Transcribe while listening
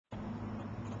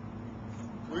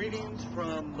Greetings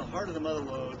from the heart of the Mother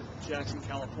Lode, Jackson,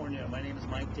 California. My name is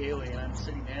Mike Daly, and I'm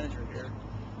city manager here.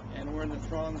 And we're in the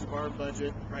throngs of our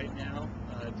budget right now,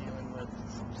 dealing with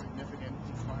some significant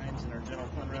declines in our general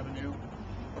fund revenue.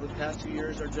 Over the past 2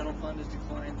 years, our general fund has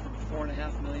declined from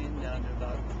 $4.5 million down to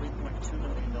about $3.2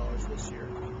 million this year,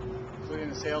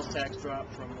 including a sales tax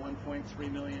drop from $1.3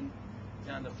 million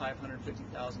down to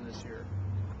 $550,000 this year.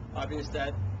 Obviously,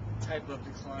 that type of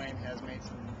decline has made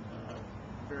some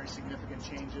very significant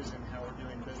changes in how we're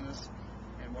doing business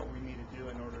and what we need to do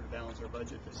in order to balance our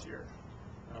budget this year.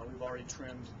 We've already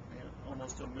trimmed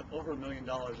almost over $1 million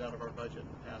out of our budget in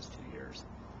the past 2 years.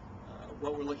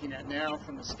 What we're looking at now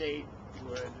from the state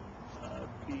would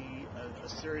be a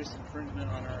serious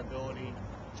infringement on our ability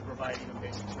to provide even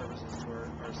basic services to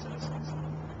our citizens.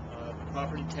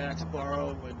 Property tax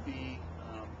borrow would be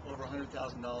over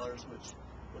 $100,000, which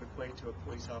would equate to a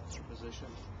police officer position.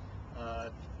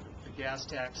 The gas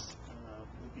tax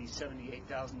would be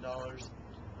 $78,000.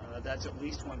 That's at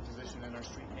least one position in our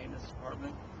street maintenance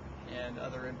department, and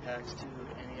other impacts to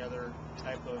any other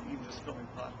type of, even just filling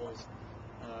potholes,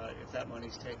 if that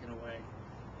money's taken away.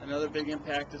 Another big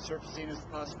impact that's surfacing is the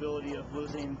possibility of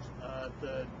losing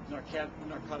the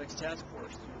narcotics task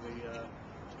force through the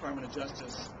Department of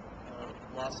Justice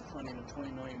loss of funding of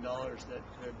 $20 million that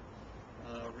could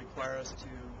require us to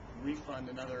refund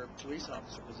another police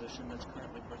officer position that's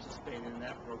currently participating in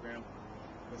that program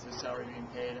with his salary being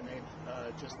paid, and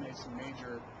they've just made some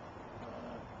major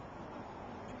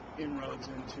inroads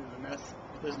into the meth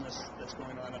business that's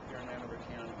going on up here in Ann Arbor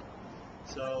County.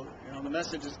 So, the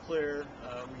message is clear.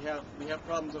 We have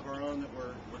problems of our own that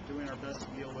we're doing our best to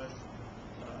deal with.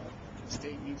 The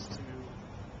state needs to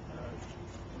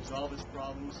resolve its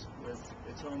problems with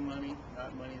its own money,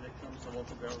 not money that comes to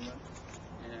local government.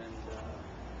 And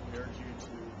we urge you to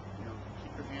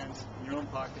keep your hands in your own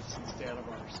pockets and stay out of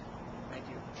ours.